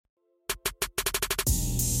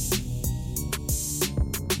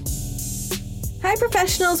Hi,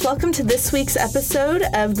 professionals. Welcome to this week's episode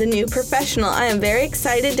of The New Professional. I am very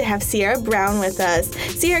excited to have Cierra Brown with us.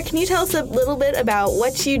 Cierra, can you tell us a little bit about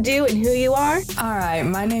what you do and who you are? All right.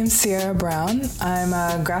 My name's Cierra Brown. I'm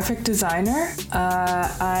a graphic designer.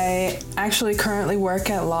 I actually currently work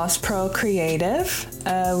at Lost Pearl Creative.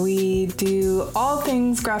 We do all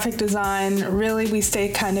things graphic design. Really, we stay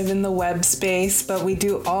kind of in the web space, but we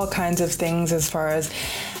do all kinds of things as far as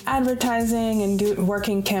advertising and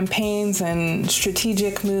working campaigns and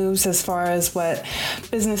strategic moves as far as what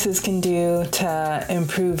businesses can do to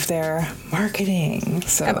improve their marketing.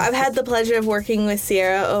 So I've had the pleasure of working with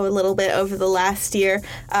Cierra a little bit over the last year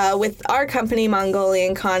with our company,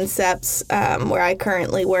 Mongolian Concepts, where I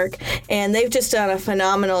currently work, and they've just done a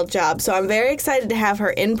phenomenal job. So I'm very excited to have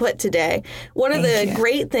her input today. One of the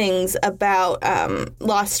great things about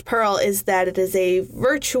Lost Pearl is that it is a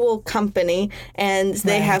virtual company, and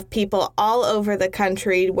they have people all over the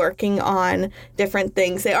country working on different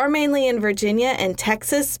things. They are mainly in Virginia and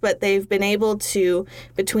Texas, but they've been able to,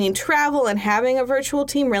 between travel and having a virtual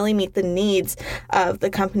team, really meet the needs of the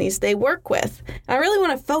companies they work with. And I really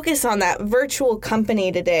want to focus on that virtual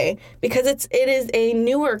company today because it is a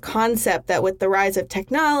newer concept that with the rise of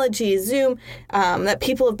technology, Zoom, that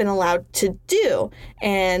people have been allowed to do.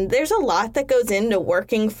 And there's a lot that goes into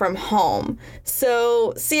working from home.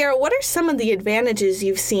 So, Cierra, what are some of the advantages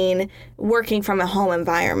you've seen working from a home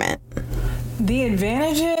environment? The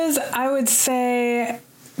advantages, I would say,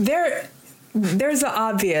 there's the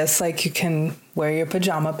obvious, like you can wear your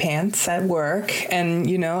pajama pants at work and,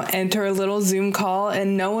 enter a little Zoom call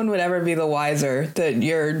and no one would ever be the wiser that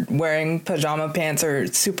you're wearing pajama pants or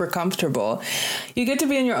super comfortable. You get to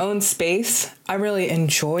be in your own space. I really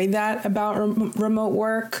enjoy that about remote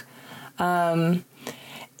work.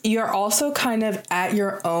 You're also kind of at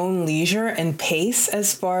your own leisure and pace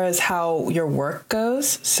as far as how your work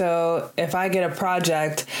goes. So if I get a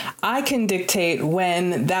project, I can dictate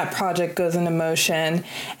when that project goes into motion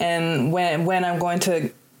and when I'm going to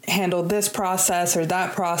handle this process or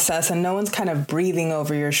that process, and no one's kind of breathing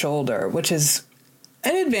over your shoulder, which is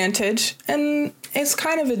an advantage. And it's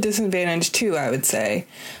kind of a disadvantage too, I would say.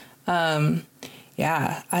 I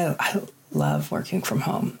love working from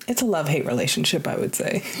home. It's a love-hate relationship, I would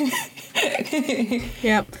say.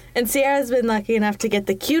 Yep. And Cierra's been lucky enough to get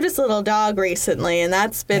the cutest little dog recently, and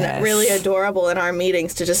that's been really adorable in our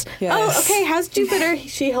meetings to just, oh, okay, how's Jupiter?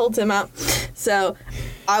 She holds him up. So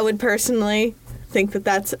I would personally think that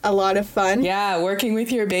that's a lot of fun. Yeah, working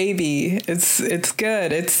with your baby. It's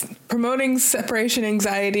good. It's promoting separation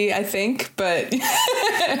anxiety, I think, but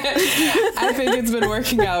I think it's been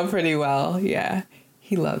working out pretty well. Yeah,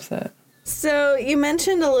 he loves it. So you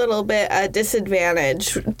mentioned a little bit a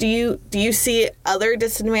disadvantage. Do you see other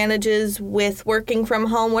disadvantages with working from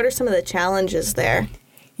home? What are some of the challenges there?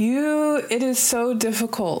 It is so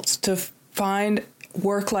difficult to find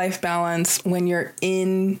work-life balance when you're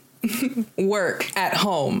in work at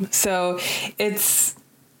home. So it's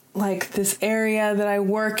like this area that I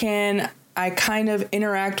work in, I kind of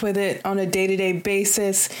interact with it on a day-to-day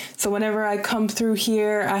basis. So whenever I come through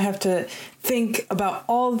here, I have to think about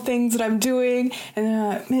all the things that I'm doing.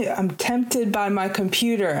 And I'm tempted by my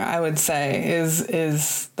computer, I would say,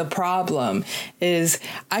 is the problem. Is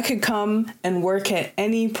I could come and work at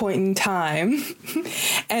any point in time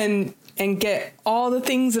and get all the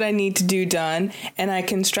things that I need to do done, and I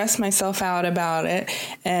can stress myself out about it.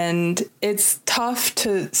 And it's tough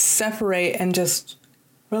to separate and just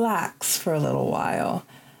relax for a little while.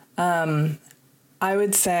 I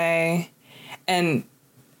would say, and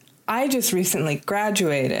I just recently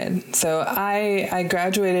graduated. So I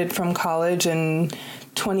graduated from college in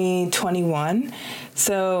 2021.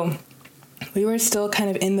 So we were still kind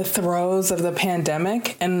of in the throes of the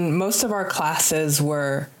pandemic, and most of our classes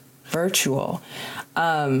were virtual.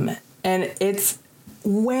 And it's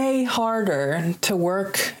way harder to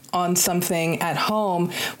work on something at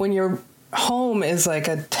home when your home is like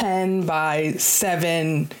a 10 by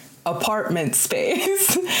 7 apartment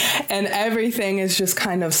space and everything is just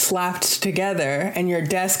kind of slapped together, and your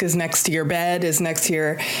desk is next to your bed, is next to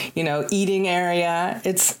your, eating area.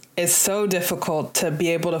 It's so difficult to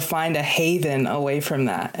be able to find a haven away from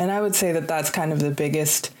that. And I would say that that's kind of the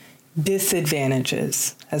biggest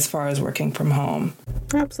disadvantages as far as working from home.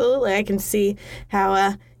 Absolutely. I can see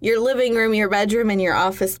how your living room, your bedroom, and your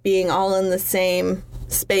office being all in the same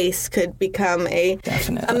space could become a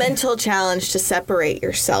mental challenge to separate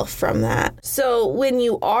yourself from that. So when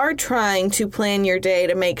you are trying to plan your day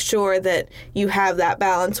to make sure that you have that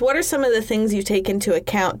balance, what are some of the things you take into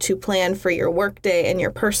account to plan for your work day and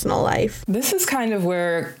your personal life? This is kind of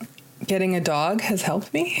where getting a dog has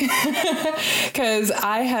helped me because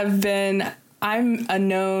I have been I'm a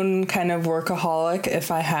known kind of workaholic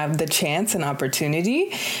if I have the chance and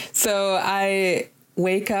opportunity. So I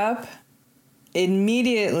wake up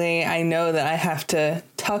immediately. I know that I have to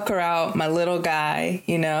tucker out my little guy,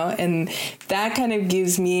 and that kind of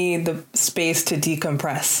gives me the space to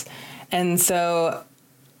decompress. And so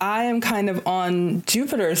I am kind of on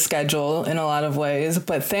Jupiter's schedule in a lot of ways,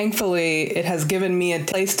 but thankfully it has given me a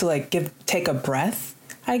place to take a breath,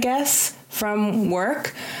 I guess, from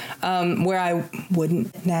work, where I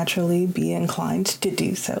wouldn't naturally be inclined to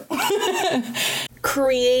do so.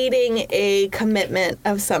 Creating a commitment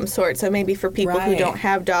of some sort. So maybe for people who don't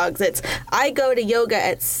have dogs, I go to yoga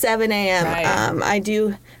at 7 a.m.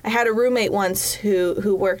 Right. I had a roommate once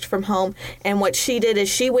who worked from home, and what she did is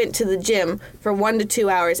she went to the gym for 1 to 2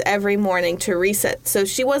 hours every morning to reset. So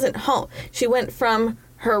she wasn't home. She went from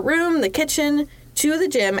her room, the kitchen, to the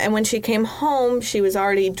gym, and when she came home, she was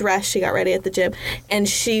already dressed. She got ready at the gym, and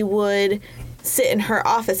she would sit in her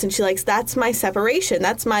office, and that's my separation.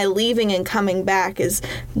 That's my leaving and coming back, is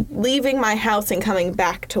leaving my house and coming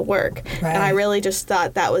back to work. Right. And I really just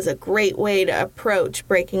thought that was a great way to approach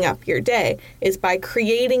breaking up your day, is by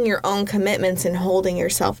creating your own commitments and holding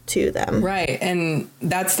yourself to them. Right. And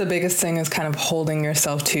that's the biggest thing, is kind of holding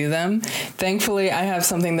yourself to them. Thankfully, I have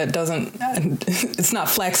something that it's not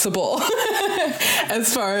flexible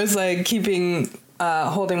as far as keeping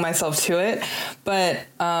holding myself to it. But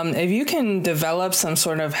if you can develop some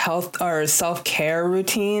sort of health or self-care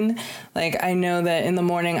routine, I know that in the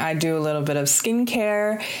morning I do a little bit of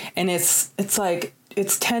skincare, and it's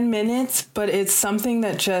 10 minutes, but it's something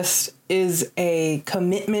that just is a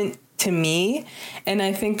commitment to me. And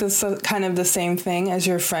I think this is kind of the same thing as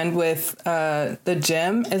your friend with the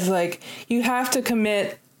gym, is you have to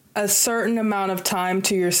commit a certain amount of time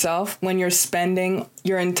to yourself when you're spending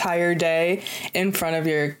your entire day in front of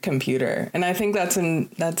your computer. And I think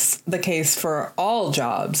that's the case for all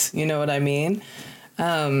jobs. You know what I mean?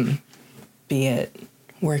 Be it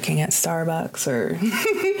working at Starbucks or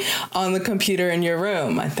on the computer in your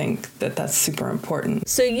room. I think that's super important.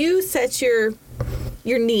 So you set your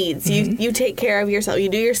needs. Mm-hmm. You take care of yourself. You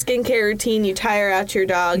do your skincare routine. You tire out your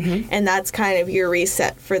dog, mm-hmm. and that's kind of your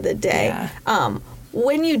reset for the day. Yeah.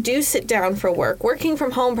 When you do sit down for work, working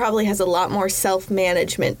from home probably has a lot more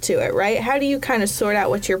self-management to it, right? How do you kind of sort out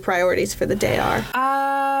what your priorities for the day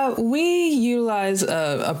are? We utilize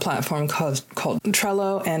a platform called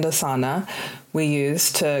Trello and Asana. We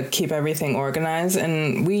use to keep everything organized,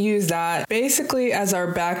 and we use that basically as our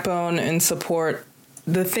backbone and support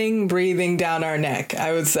the thing breathing down our neck,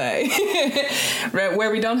 I would say. Right, where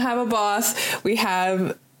we don't have a boss, we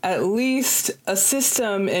have at least a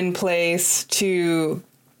system in place to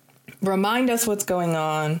remind us what's going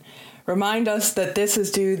on, remind us that this is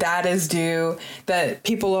due, that is due, that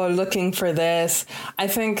people are looking for this. I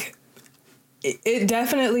think it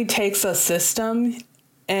definitely takes a system,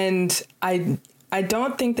 and I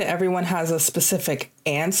don't think that everyone has a specific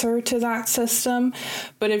answer to that system,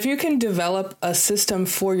 but if you can develop a system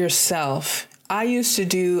for yourself. I used to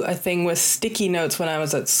do a thing with sticky notes when I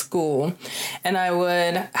was at school, and I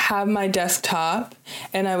would have my desktop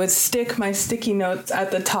and I would stick my sticky notes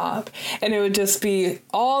at the top, and it would just be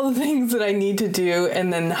all the things that I need to do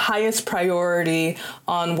and then highest priority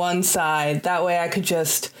on one side. That way I could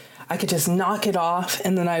just knock it off,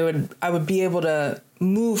 and then I would be able to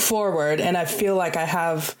move forward, and I feel like I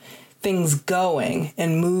have things going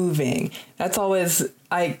and moving. That's always,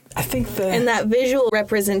 I think and that visual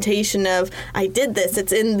representation of, I did this,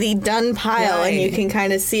 it's in the done pile, right. And you can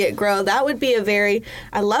kind of see it grow. That would be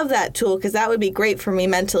I love that tool, because that would be great for me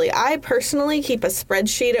mentally. I personally keep a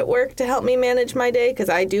spreadsheet at work to help me manage my day, because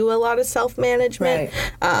I do a lot of self-management.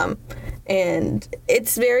 Right. And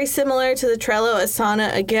it's very similar to the Trello,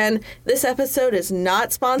 Asana. Again, this episode is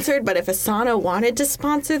not sponsored, but if Asana wanted to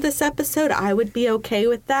sponsor this episode, I would be okay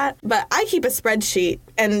with that. But I keep a spreadsheet,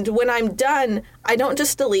 and when I'm done, I don't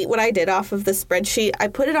just delete what I did off of the spreadsheet. I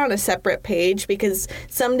put it on a separate page, because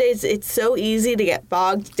some days it's so easy to get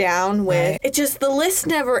bogged down with it. Just the list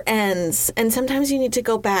never ends, and sometimes you need to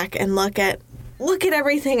go back and look at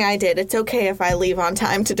everything I did. It's okay if I leave on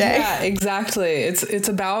time today. Yeah, exactly. It's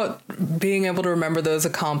about being able to remember those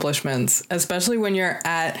accomplishments, especially when you're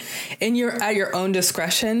at your own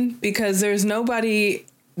discretion, because there's nobody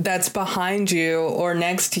that's behind you or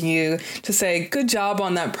next to you to say, good job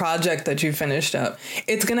on that project that you finished up.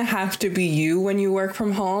 It's going to have to be you when you work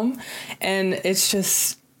from home. And it's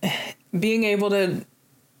just being able to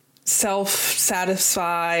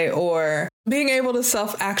self-satisfy or being able to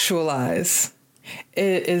self-actualize.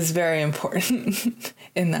 It is very important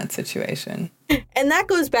in that situation. And that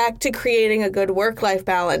goes back to creating a good work-life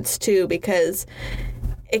balance, too, because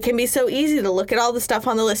it can be so easy to look at all the stuff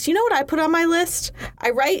on the list. You know what I put on my list?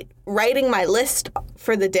 I writing my list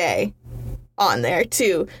for the day on there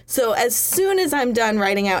too. So as soon as I'm done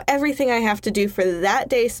writing out everything I have to do for that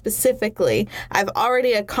day specifically, I've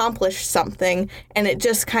already accomplished something, and it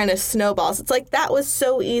just kind of snowballs. It's like, that was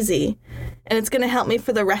so easy, and it's going to help me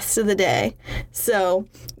for the rest of the day. So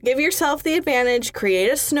give yourself the advantage,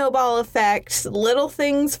 create a snowball effect, little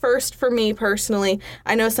things first for me personally.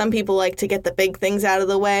 I know some people like to get the big things out of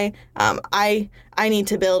the way. I need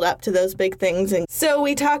to build up to those big things. And so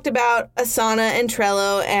we talked about Asana and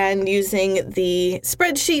Trello and using the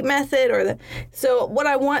spreadsheet method so what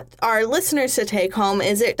I want our listeners to take home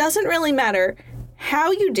is it doesn't really matter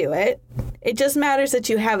how you do it. It just matters that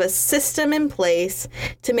you have a system in place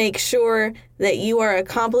to make sure that you are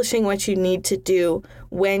accomplishing what you need to do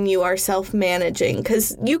when you are self-managing.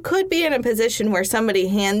 Because you could be in a position where somebody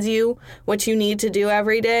hands you what you need to do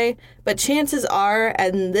every day, but chances are,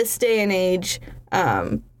 in this day and age,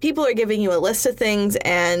 people are giving you a list of things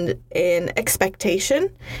and an expectation,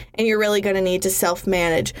 and you're really going to need to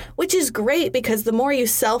self-manage, which is great because the more you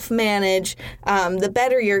self-manage, the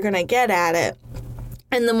better you're going to get at it.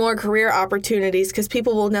 And the more career opportunities, because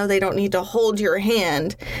people will know they don't need to hold your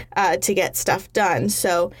hand to get stuff done.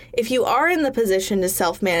 So if you are in the position to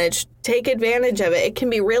self-manage, take advantage of it. It can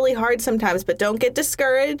be really hard sometimes, but don't get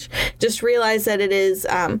discouraged. Just realize that it is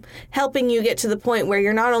helping you get to the point where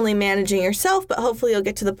you're not only managing yourself, but hopefully you'll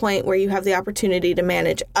get to the point where you have the opportunity to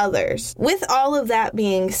manage others. With all of that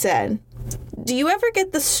being said, do you ever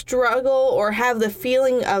get the struggle or have the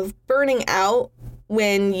feeling of burning out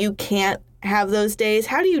when you can't have those days?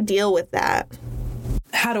 How do you deal with that?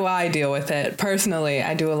 How do I deal with it? Personally,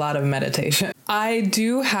 I do a lot of meditation. I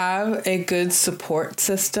do have a good support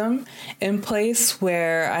system in place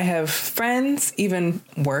where I have friends, even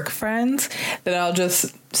work friends, that I'll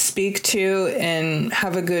just speak to and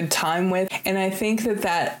have a good time with. And I think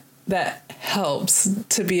that helps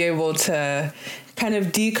to be able to kind of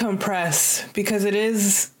decompress, because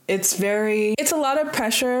it's a lot of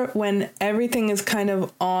pressure when everything is kind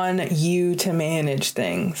of on you to manage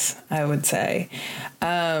things, I would say.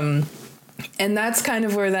 And that's kind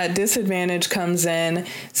of where that disadvantage comes in.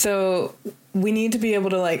 So we need to be able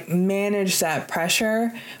to manage that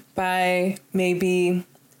pressure by maybe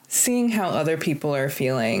seeing how other people are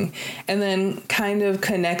feeling and then kind of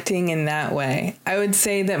connecting in that way. I would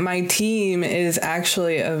say that my team is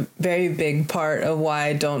actually a very big part of why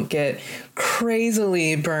I don't get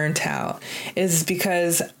crazily burnt out, is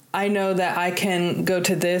because I know that I can go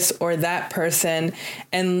to this or that person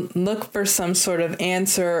and look for some sort of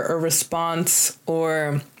answer or response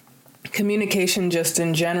or communication just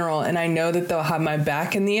in general, and I know that they'll have my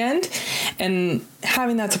back in the end. And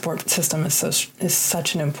having that support system is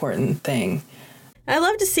such an important thing. I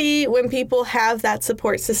love to see when people have that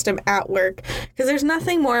support system at work, because there's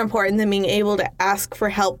nothing more important than being able to ask for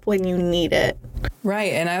help when you need it.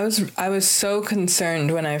 Right, and I was so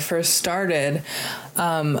concerned when I first started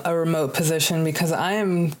a remote position, because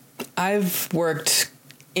I've worked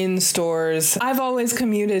in stores. I've always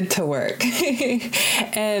commuted to work.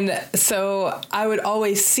 And so I would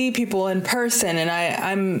always see people in person, and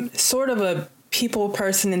I'm sort of a people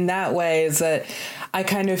person in that way, is that I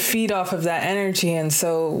kind of feed off of that energy. And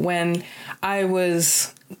so when I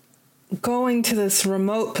was going to this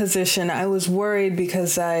remote position, I was worried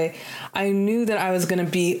because I knew that I was going to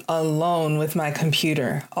be alone with my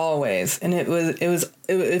computer always. And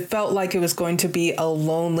it felt like it was going to be a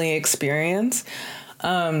lonely experience.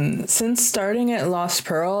 Since starting at Lost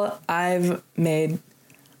Pearl, I've made,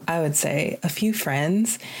 I would say, a few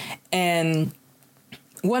friends, and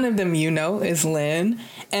one of them, is Lynn.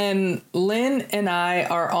 And Lynn and I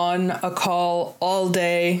are on a call all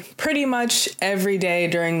day, pretty much every day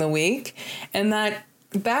during the week. And that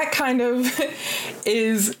kind of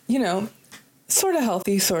is, sort of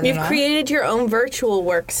healthy, sort of not. You've created your own virtual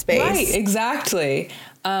workspace. Right, exactly.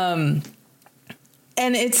 And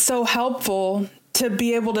it's so helpful to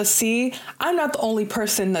be able to see I'm not the only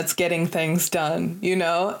person that's getting things done,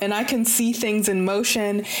 and I can see things in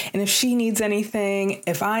motion. And if she needs anything,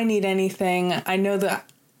 if I need anything, I know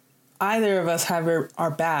that either of us have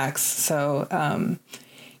our backs. So,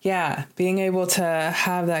 being able to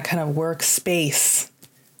have that kind of workspace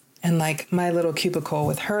and my little cubicle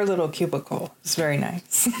with her little cubicle is very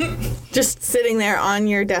nice. Just sitting there on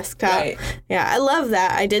your desktop. Right. Yeah, I love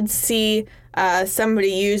that. I did see somebody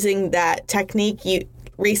using that technique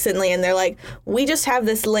recently, and they're like, we just have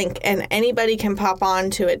this link and anybody can pop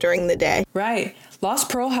on to it during the day. Right. Lost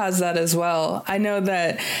Pearl has that as well. I know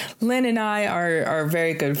that Lynn and I are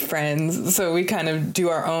very good friends, so we kind of do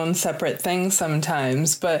our own separate things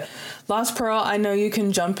sometimes. But Lost Pearl, I know you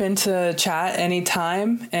can jump into chat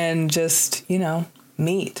anytime and just,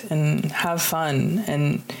 meet and have fun.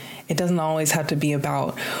 And it doesn't always have to be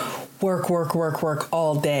about work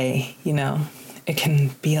all day, It can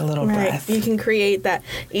be a little breath. You can create that.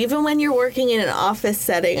 Even when you're working in an office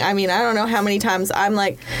setting, I mean, I don't know how many times I'm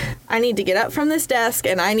like, I need to get up from this desk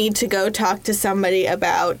and I need to go talk to somebody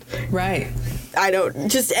about... Right.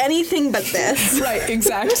 Just anything but this. Right,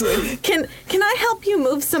 exactly. Can I help you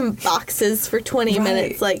move some boxes for 20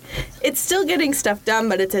 minutes? Like, it's still getting stuff done,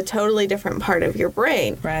 but it's a totally different part of your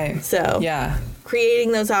brain. Right. So, yeah.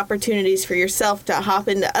 Creating those opportunities for yourself to hop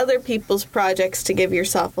into other people's projects to give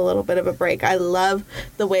yourself a little bit of a break. I love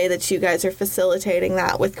the way that you guys are facilitating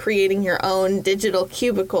that with creating your own digital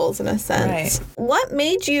cubicles in a sense. Right. What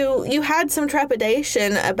made you had some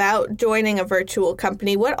trepidation about joining a virtual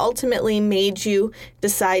company. What ultimately made you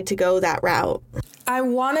decide to go that route? I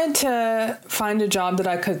wanted to find a job that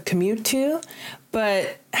I could commute to,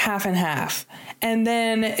 but half and half. And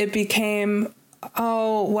then it became,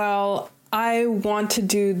 I want to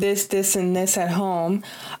do this, and this at home.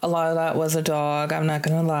 A lot of that was a dog. I'm not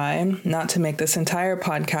going to lie. Not to make this entire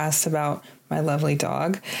podcast about my lovely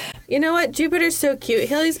dog. You know what? Jupiter's so cute.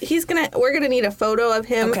 We're gonna need a photo of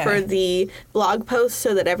him for the blog post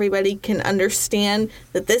so that everybody can understand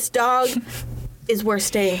that this dog is worth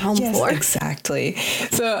staying home for. Exactly.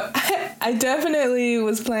 So I definitely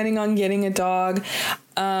was planning on getting a dog.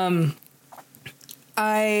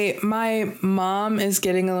 My mom is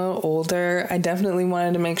getting a little older. I definitely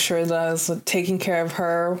wanted to make sure that I was taking care of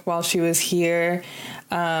her while she was here.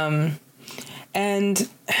 And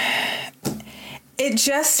it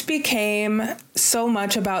just became so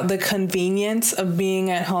much about the convenience of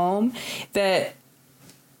being at home that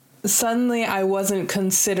suddenly I wasn't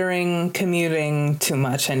considering commuting too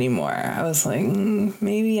much anymore. I was like,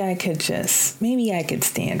 maybe I could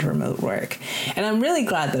stand remote work. And I'm really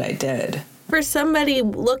glad that I did. For somebody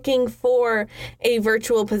looking for a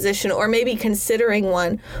virtual position or maybe considering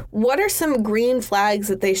one, what are some green flags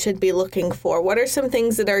that they should be looking for? What are some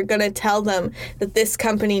things that are going to tell them that this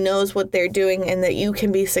company knows what they're doing and that you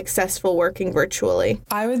can be successful working virtually?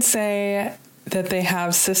 I would say that they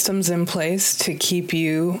have systems in place to keep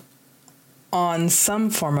you on some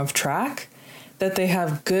form of track, that they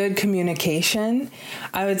have good communication.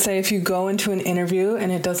 I would say if you go into an interview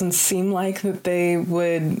and it doesn't seem like that they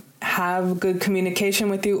would have good communication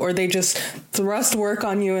with you, or they just thrust work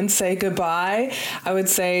on you and say goodbye, I would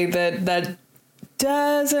say that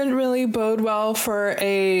doesn't really bode well for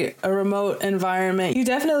a remote environment. You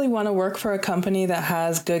definitely want to work for a company that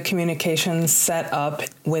has good communication set up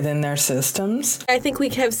within their systems. I think we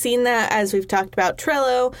have seen that as we've talked about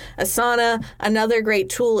Trello, Asana. Another great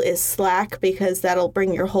tool is Slack, because that'll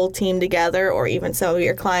bring your whole team together, or even some of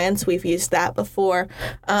your clients. We've used that before.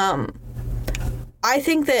 I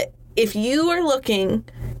think that if you are looking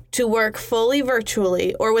to work fully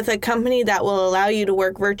virtually, or with a company that will allow you to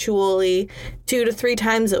work virtually 2 to 3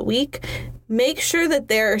 times a week, make sure that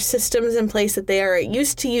there are systems in place that they are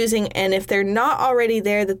used to using, and if they're not already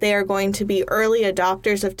there, that they are going to be early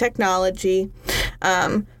adopters of technology.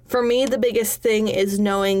 For me, the biggest thing is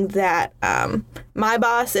knowing that my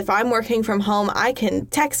boss, if I'm working from home, I can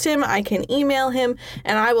text him, I can email him,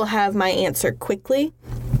 and I will have my answer quickly.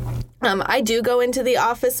 I do go into the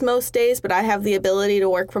office most days, but I have the ability to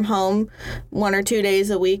work from home 1 or 2 days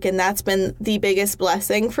a week, and that's been the biggest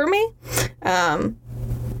blessing for me.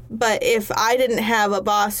 But if I didn't have a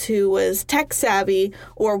boss who was tech savvy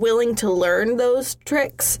or willing to learn those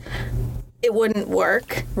tricks, it wouldn't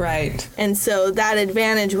work. Right. And so that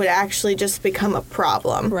advantage would actually just become a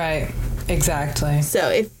problem. Right. Exactly. So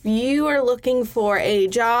if you are looking for a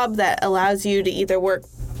job that allows you to either work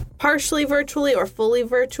partially virtually or fully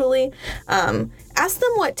virtually, ask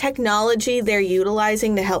them what technology they're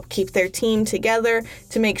utilizing to help keep their team together,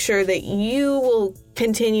 to make sure that you will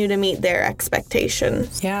continue to meet their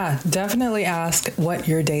expectations. Yeah, definitely ask what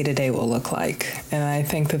your day-to-day will look like. And I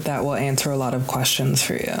think that will answer a lot of questions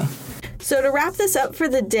for you. So to wrap this up for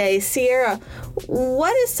the day, Cierra,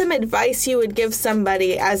 what is some advice you would give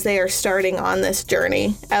somebody as they are starting on this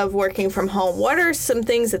journey of working from home? What are some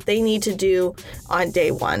things that they need to do on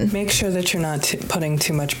day one? Make sure that you're not putting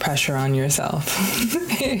too much pressure on yourself.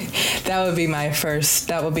 That would be my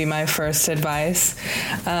first advice.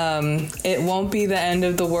 It won't be the end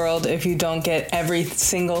of the world if you don't get every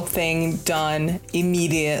single thing done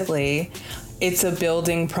immediately. It's a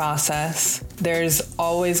building process. There's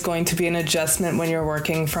always going to be an adjustment when you're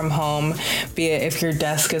working from home, be it if your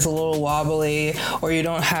desk is a little wobbly or you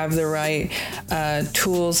don't have the right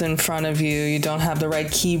tools in front of you, you don't have the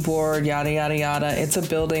right keyboard, yada, yada, yada. It's a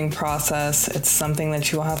building process. It's something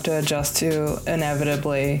that you will have to adjust to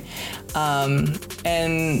inevitably.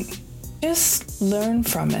 And just learn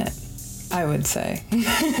from it, I would say.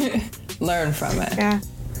 Learn from it. Yeah.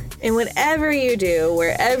 And whatever you do,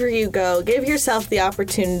 wherever you go, give yourself the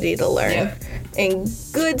opportunity to learn. Yep. In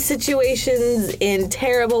good situations, in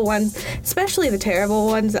terrible ones, especially the terrible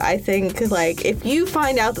ones, I think, like, if you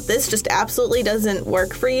find out that this just absolutely doesn't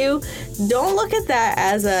work for you, don't look at that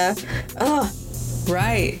as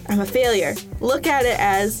right, I'm a failure. Look at it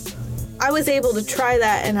as, I was able to try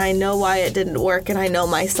that and I know why it didn't work and I know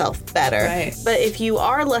myself better. Right. But if you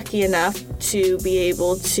are lucky enough to be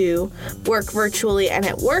able to work virtually and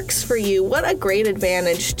it works for you, what a great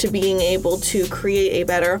advantage to being able to create a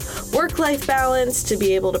better work-life balance, to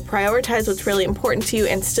be able to prioritize what's really important to you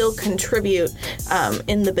and still contribute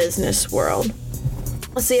in the business world.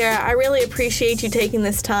 Well, Cierra, I really appreciate you taking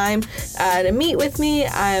this time to meet with me.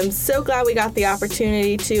 I'm so glad we got the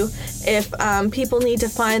opportunity to. If people need to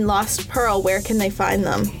find Lost Pearl, where can they find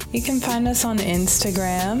them? You can find us on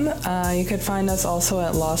Instagram. You could find us also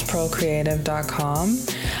at lostpearlcreative.com.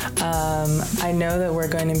 I know that we're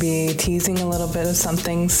going to be teasing a little bit of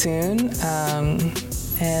something soon.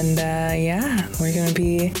 We're going to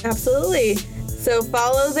be... Absolutely. So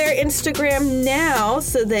follow their Instagram now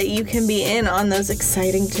so that you can be in on those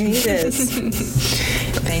exciting changes.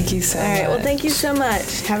 Thank you so much. All right. Well, thank you so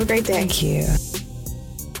much. Have a great day. Thank you.